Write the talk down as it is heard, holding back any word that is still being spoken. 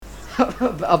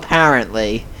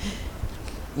Apparently.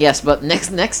 Yes, but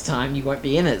next time you won't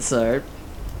be in it, so...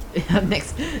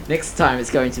 next time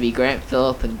it's going to be Grant,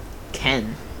 Phillip, and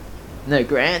Ken. No,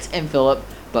 Grant and Phillip,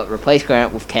 but replace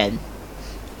Grant with Ken.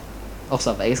 Or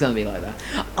something, it's going to be like that.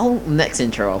 Next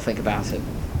intro I'll think about it.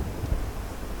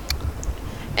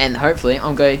 And hopefully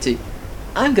I'm going to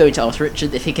ask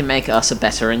Richard if he can make us a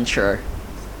better intro.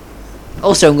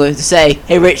 Also, I'm going to say,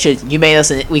 hey Richard, you made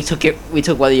us we took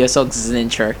one of your songs as an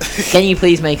intro. Can you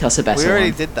please make us a better one? We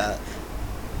already did that.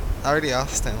 I already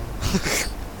asked him.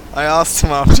 I asked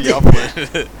him after you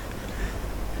uploaded it.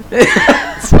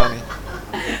 It's funny.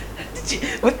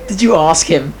 What did you ask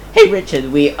him? Hey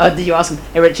Richard, did you ask him?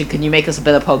 Hey Richard, can you make us a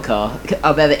better podcast,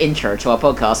 a better intro to our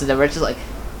podcast? And then Richard's like,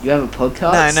 you have a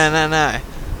podcast? No.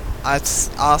 I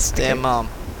asked him,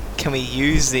 can we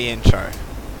use the intro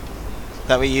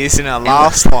that we used in our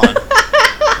last one?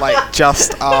 Like,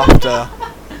 just after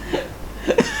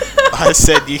I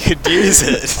said you could use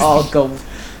it. Oh, God.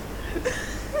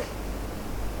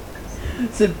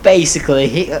 So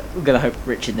basically, I'm gonna hope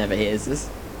Richard never hears this.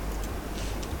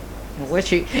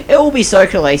 It will be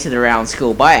circulated around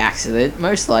school by accident,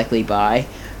 most likely by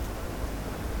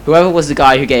whoever was the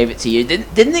guy who gave it to you.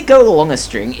 Didn't it go along a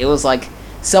string? It was like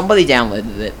somebody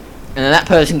downloaded it, and then that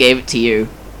person gave it to you,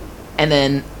 and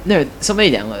then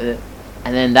somebody downloaded it,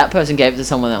 and then that person gave it to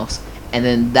someone else, and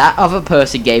then that other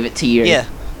person gave it to you.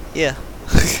 Yeah.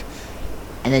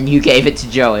 And then you gave it to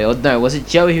Joey, or no, was it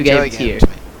Joey who gave it to you? To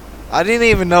me. I didn't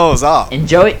even know it was up. And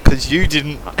Joey, because you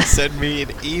didn't send me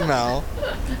an email.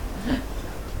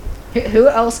 Who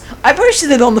else? I posted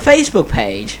it on the Facebook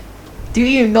page. Do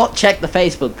you not check the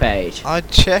Facebook page? I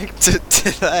checked it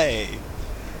today.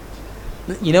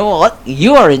 You know what?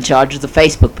 You are in charge of the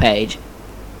Facebook page.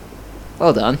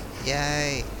 Well done.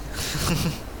 Yay.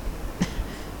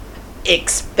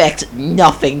 Expect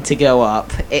nothing to go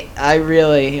up. I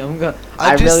really want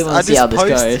to see how this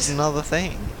goes. I just posted another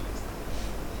thing.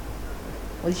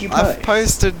 What did you post? I've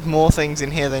posted more things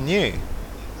in here than you.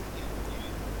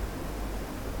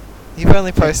 You've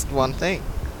only posted one thing.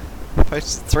 I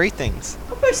posted 3 things.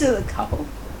 I posted a couple.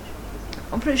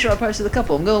 I'm pretty sure I posted a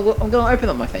couple. I'm gonna open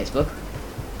up my Facebook.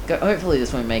 Hopefully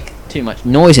this won't make too much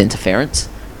noise interference.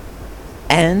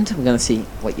 And we're gonna see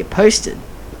what you posted.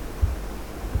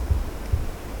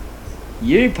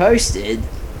 You posted.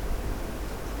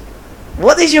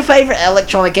 What is your favorite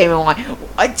electronic game and why?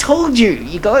 I told you.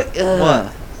 You got. What?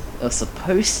 I was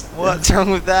supposed. What's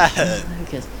wrong with that?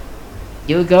 Because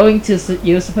you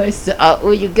were supposed to.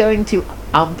 You're going to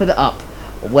put it up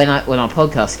when our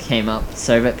podcast came up,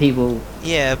 so that people.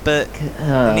 Yeah, but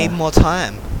we need more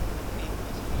time.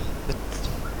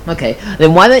 Okay,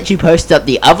 then why don't you post up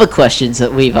the other questions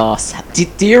that we've asked?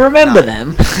 Do you remember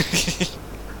them?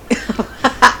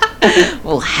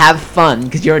 Well, have fun,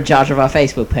 because you're in charge of our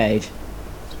Facebook page.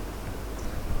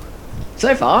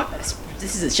 So far,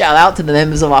 this is a shout out to the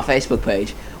members of our Facebook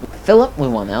page. Phillip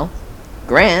with 1 L,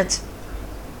 Grant,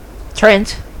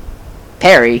 Trent,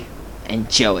 Perry, and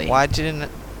Joey. Why didn't it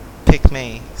pick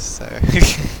me? So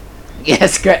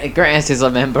yes, Grant is a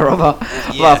member of our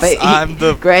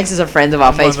Grant is a friend of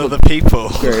our Facebook one of the people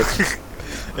group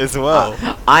as well.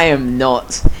 I am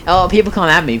not. Oh, people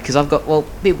can't add me because I've got. Well,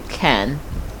 people can.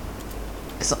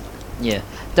 Yeah,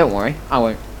 don't worry, I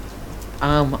won't.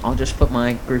 I'll just put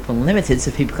my group on limited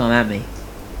so people can't add me.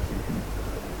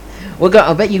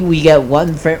 I bet you we get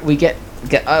one friend. We're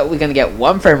gonna get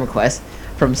one friend request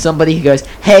from somebody who goes,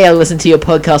 "Hey, I listened to your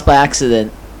podcast by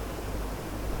accident."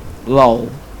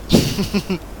 Lol.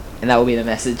 And that will be the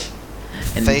message.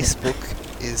 And Facebook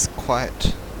is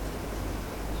quite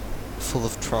full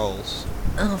of trolls.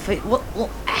 What?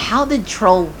 How did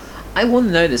troll? I want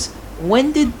to know this.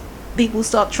 When did people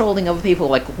start trolling other people?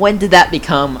 Like, when did that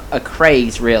become a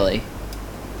craze, really?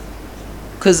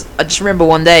 Because I just remember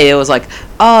one day it was like,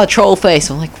 troll face.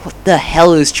 I'm like, what the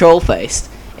hell is troll face?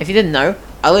 If you didn't know,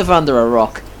 I live under a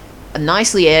rock, a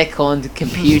nicely air-conned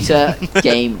computer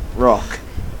game rock.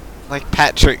 Like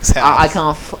Patrick's house. I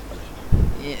can't.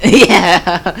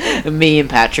 Yeah, me and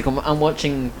Patrick.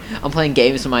 I'm playing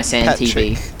games on my Sand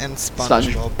TV. And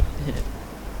SpongeBob.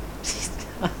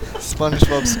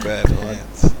 SpongeBob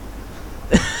SquarePants.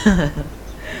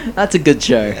 That's a good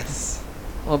show. Yes.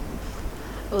 Well,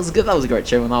 that was good. That was a great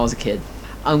show when I was a kid.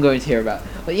 I'm going to hear about.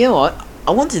 But you know what?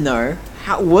 I want to know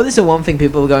what is the one thing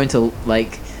people are going to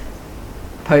like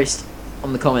post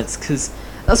on the comments, because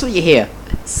that's what you hear.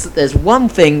 There's one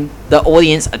thing the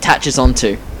audience attaches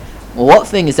onto. Well, what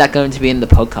thing is that going to be in the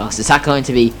podcast? Is that going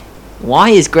to be why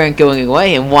is Grant going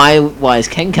away and why is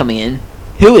Ken coming in?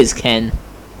 Who is Ken?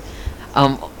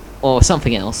 Or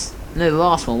something else. No, the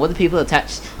last one. What did people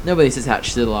attach? Nobody's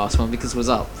attached to the last one because it was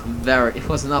up. It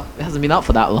wasn't up. It hasn't been up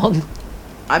for that long.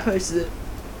 I posted it.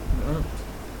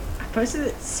 I posted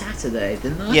it Saturday,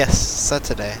 didn't I? Yes,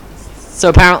 Saturday. So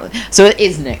apparently, so it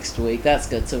is next week. That's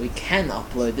good. So we can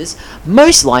upload this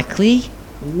most likely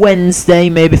Wednesday,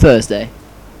 maybe Thursday.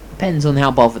 Depends on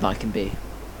how bothered I can be.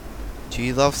 Do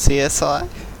you love CSI?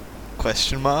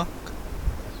 Question mark.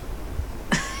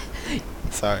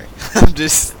 Sorry, I'm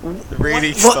just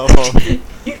reading stuff off the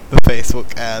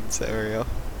Facebook ads area.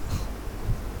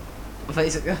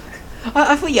 Facebook.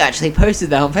 I thought you actually posted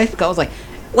that on Facebook. I was like,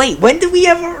 wait, when did we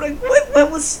ever? Like,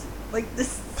 when was like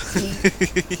this?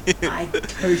 I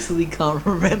totally can't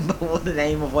remember what the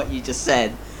name of what you just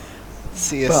said.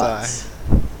 CSI. But,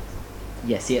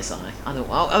 yeah, CSI. I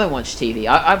don't watch TV.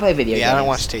 I play video games. Yeah, I don't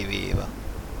watch TV either.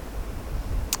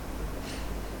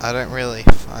 I don't really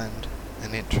find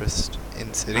an interest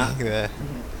in sitting there.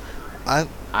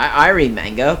 I read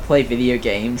manga, play video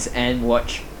games, and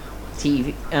watch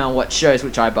TV. Watch shows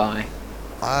which I buy.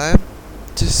 I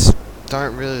just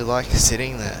don't really like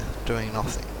sitting there doing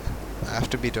nothing. I have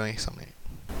to be doing something.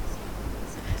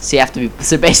 So you have to be.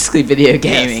 So basically, video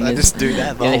gaming yes, I is just do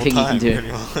that the only thing time, you can do.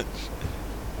 pretty much.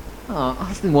 Oh,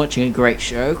 I've been watching a great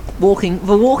show,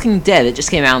 The Walking Dead. It just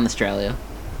came out in Australia.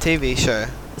 TV show.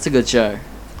 It's a good show.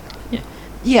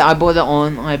 Yeah, I bought the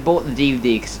DVD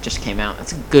because it just came out.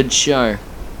 It's a good show.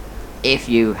 If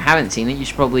you haven't seen it, you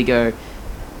should probably go.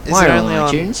 Is it only on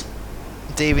on iTunes?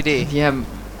 DVD? If you haven't,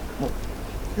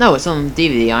 no, it's on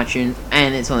DVD, iTunes,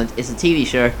 and it's a TV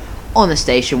show on a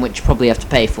station which you probably have to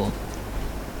pay for.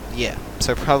 Yeah,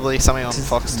 so probably something on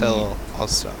Foxtel or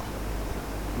Ozstar.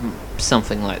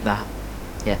 Something like that.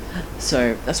 Yeah.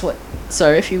 So that's what.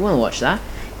 So if you want to watch that,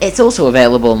 it's also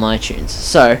available on iTunes.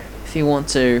 So if you want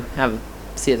to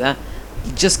see that,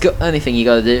 only thing you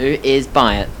gotta do is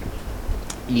buy it.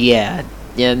 Yeah,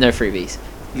 no freebies.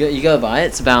 You gotta buy it.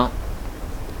 It's about.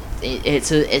 It's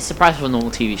the price of a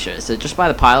normal TV show. So just buy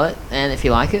the pilot, and if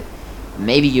you like it,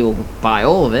 maybe you'll buy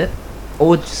all of it,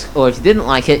 or if you didn't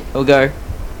like it, you'll go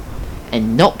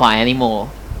and not buy any more.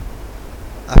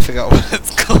 I forgot what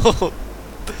it's called.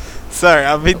 Sorry,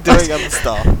 I've been doing other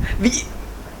stuff.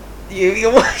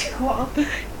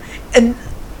 And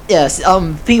yes,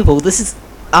 people, this is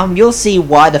you'll see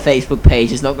why the Facebook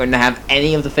page is not going to have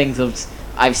any of the things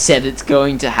I've said it's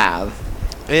going to have.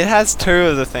 It has two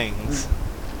of the things.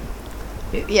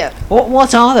 Yeah.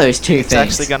 What are those two things? It's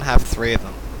actually going to have three of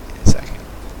them in a second.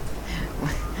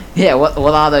 Yeah. What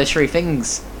are those three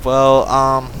things? Well,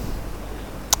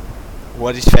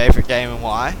 what is your favourite game and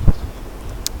why?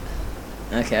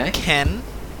 Okay. Ken,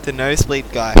 the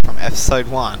nosebleed guy from episode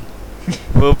 1,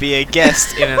 will be a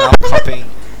guest in an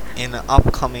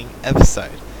upcoming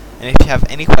episode. And if you have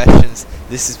any questions,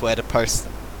 this is where to post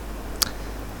them.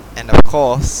 And of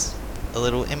course, a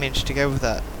little image to go with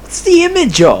that. What's the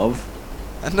image of?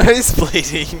 A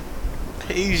nosebleeding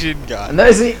Asian guy.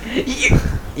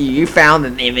 You found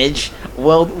an image.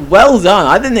 Well done.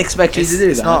 I didn't expect you to do that.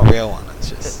 It's not a real one. It's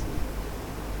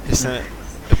just a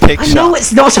picture. I know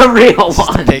it's not a real one.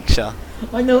 Just a picture.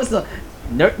 I know it's not.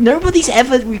 Nobody's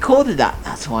ever recorded that.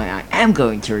 That's why I am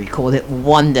going to record it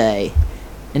one day,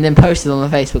 and then post it on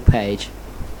the Facebook page.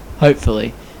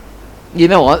 Hopefully. You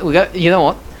know what? You know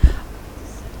what?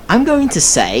 I'm going to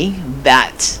say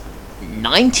that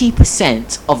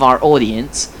 90% of our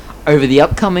audience over the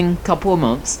upcoming couple of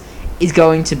months is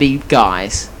going to be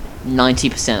guys.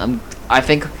 90%. I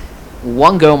think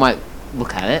one girl might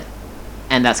look at it,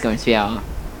 and that's going to be our.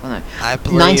 I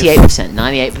don't know. 98%.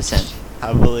 98%.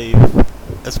 I believe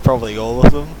it's probably all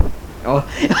of them. Oh,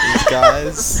 these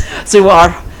guys.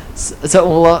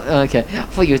 Okay. I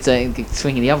thought you were saying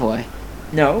swinging the other way.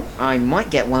 No, I might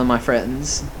get one of my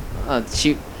friends. I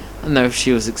don't know if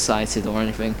she was excited or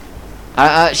anything.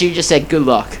 She just said good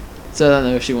luck, so I don't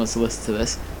know if she wants to listen to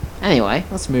this. Anyway,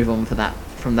 let's move on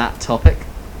from that topic.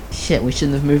 Shit, we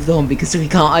shouldn't have moved on because we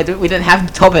can't. We don't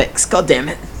have topics. God damn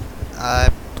it.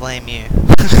 I blame you.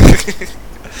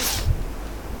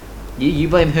 You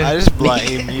blame who? I just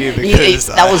blame you because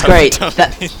that was great.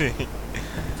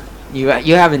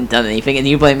 You haven't done anything, and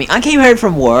you blame me. I came home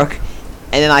from work,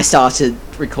 and then I started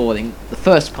recording the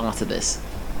first part of this,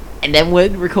 and then we're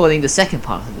recording the second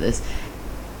part of this,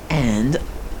 and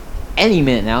any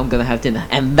minute now I'm gonna have dinner,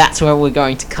 and that's where we're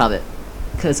going to cut it,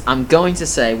 because I'm going to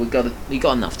say we got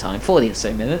enough time, 40 or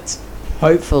so minutes,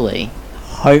 hopefully.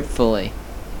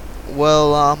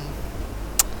 Well,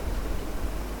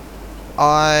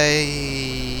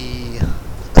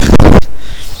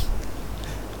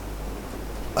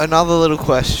 another little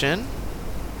question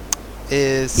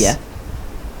is,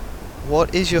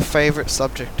 what is your favourite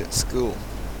subject at school?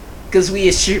 Because we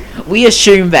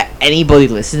assume that anybody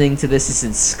listening to this is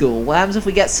in school. What happens if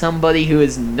we get somebody who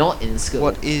is not in school?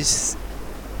 What is...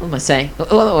 What am I saying?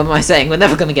 What am I saying? We're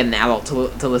never going to get an adult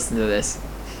to listen to this.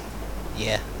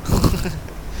 Yeah.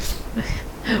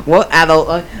 What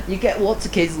adult? You get lots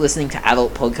of kids listening to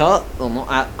adult podcast. Well,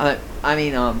 not.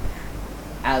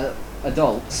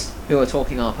 Adults who are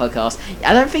talking on a podcast.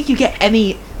 I don't think you get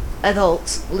any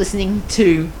adults listening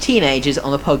to teenagers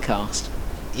on a podcast.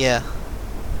 Yeah.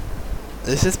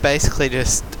 This is basically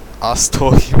just us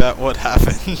talking about what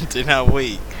happened in our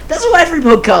week. That's what every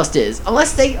podcast is.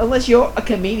 Unless you're a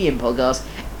comedian podcast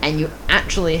and you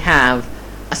actually have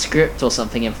a script or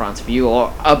something in front of you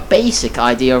or a basic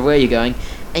idea of where you're going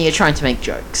and you're trying to make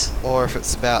jokes. Or if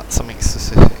it's about something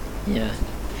specific. Yeah.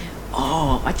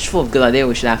 Oh, I just thought of a good idea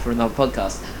we should have for another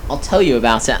podcast. I'll tell you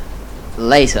about it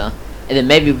later, and then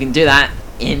maybe we can do that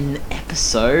in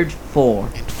episode 4.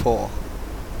 In 4.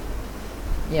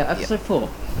 Yeah, episode 4.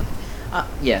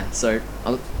 Yeah, so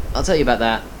I'll tell you about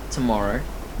that tomorrow,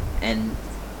 and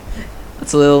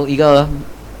that's a little. You gotta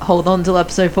hold on till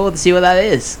episode 4 to see what that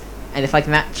is, and if we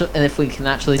can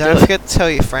actually do it. Don't forget to tell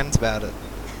your friends about it.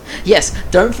 Yes,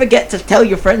 don't forget to tell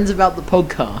your friends about the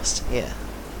podcast. Yeah.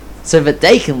 So that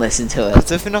they can listen to it.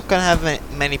 Because if you're not going to have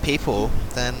many people,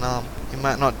 then you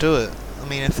might not do it. I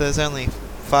mean, if there's only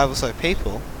 5 or so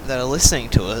people that are listening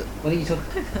to it... What are you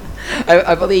talking about?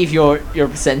 I believe your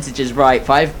percentage is right.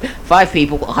 5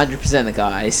 people, 100% of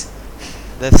guys.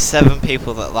 There's 7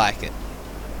 people that like it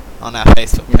on our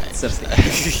Facebook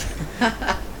page.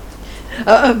 Yeah,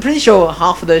 I'm pretty sure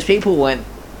half of those people went,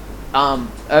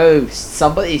 oh,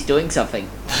 somebody's doing something.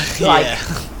 Like,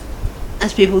 yeah.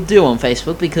 as people do on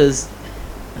Facebook, because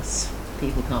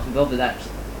people can't be bothered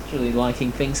actually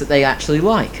liking things that they actually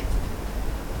like.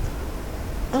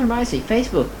 That reminds me,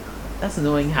 Facebook. That's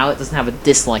annoying how it doesn't have a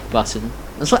dislike button.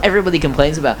 That's what everybody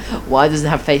complains about. Why doesn't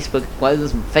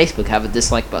Facebook have a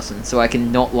dislike button so I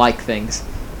can not like things?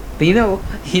 But you know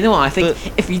what I think?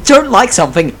 If you don't like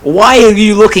something, why are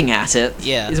you looking at it?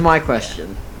 Yeah. Is my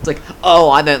question. It's like,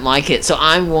 oh, I don't like it, so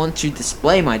I want to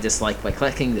display my dislike by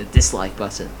clicking the dislike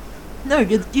button. No,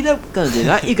 you're not going to do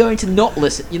that. You're going to not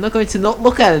listen. You're not going to not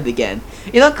look at it again.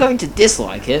 You're not going to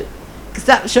dislike it. Because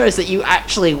that shows that you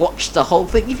actually watched the whole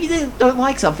thing. If you don't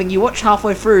like something, you watch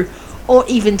halfway through, or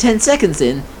even 10 seconds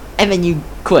in, and then you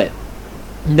quit.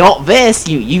 Not this.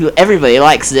 Everybody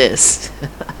likes this.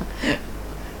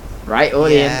 Right,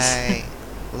 audience? Yeah,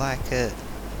 I like it.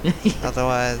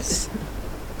 Otherwise...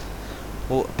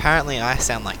 Well, apparently I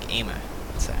sound like emo,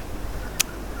 so...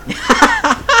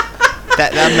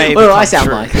 That may what do I sound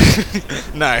true. like?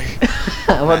 No.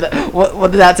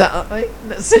 What did that sound like?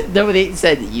 Nobody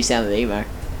said that you sounded emo.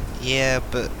 Yeah,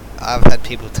 but I've had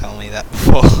people tell me that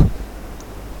before.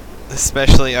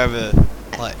 Especially over,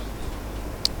 like,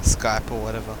 Skype or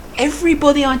whatever.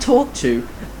 Everybody I talk to,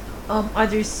 I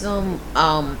do some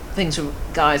things with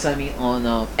guys I meet on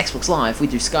Xbox Live. We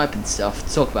do Skype and stuff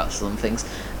to talk about some things.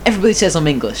 Everybody says I'm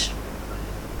English.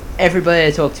 Everybody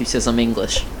I talk to says I'm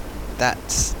English.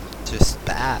 That's just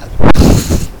bad.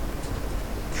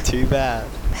 Too bad.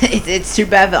 It's too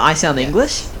bad that I sound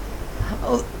English.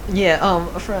 Oh yeah.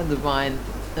 A friend of mine.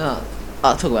 I'll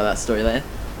talk about that story later.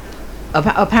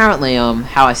 Apparently,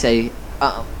 how I say,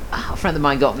 a friend of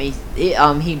mine got me.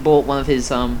 He bought one of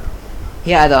his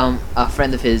He had a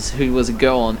friend of his who was a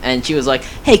girl on, and she was like,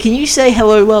 "Hey, can you say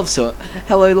hello love to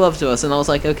us?" And I was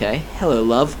like, "Okay, hello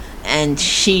love." And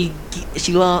she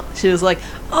was like,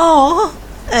 "Oh,"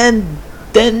 and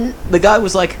then the guy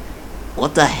was like,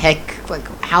 "What the heck? Like,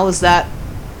 how is that?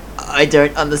 I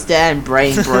don't understand.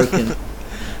 Brain broken."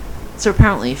 So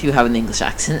apparently, if you have an English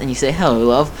accent and you say hello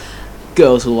love,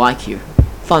 girls will like you.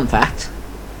 Fun fact.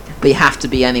 But you have to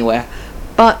be anywhere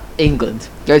but England.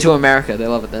 Go to America; they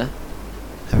love it there.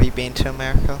 Have you been to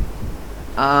America?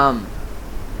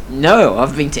 No,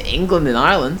 I've been to England and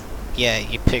Ireland. Yeah,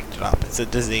 you picked it up. It's a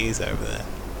disease over there.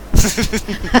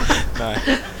 No.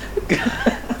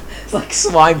 It's like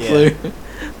swine flu.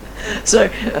 So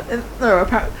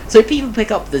people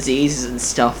pick up diseases and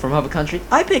stuff from other countries.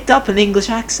 I picked up an English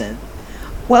accent.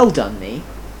 Well done, me.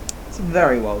 It's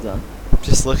very well done.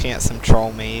 Just looking at some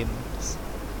troll memes.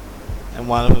 And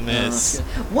one of them is...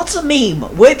 What's a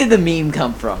meme? Where did the meme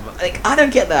come from? Like, I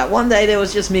don't get that. One day there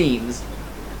was just memes.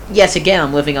 Yet again,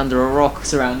 I'm living under a rock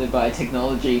surrounded by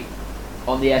technology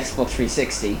on the Xbox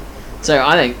 360. So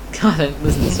I don't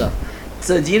listen to stuff.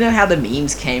 So do you know how the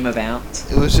memes came about?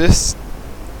 It was just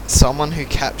someone who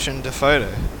captioned a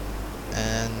photo.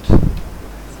 And...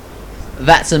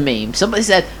 That's a meme. Somebody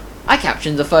said, I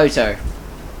captioned the photo.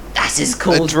 That is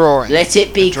called... A drawing. Let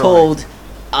it be called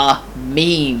a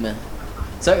meme.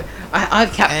 So,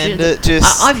 I've captured. And it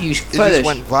just I've used it photos. just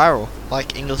went viral,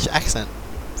 like English accent.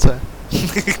 So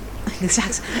English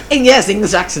accent. And yes,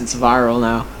 English accent's viral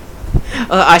now.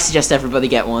 I suggest everybody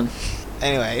get one.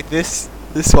 anyway, this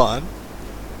one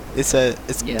it's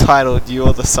Yeah. titled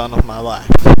 "You're the Sun of My Life."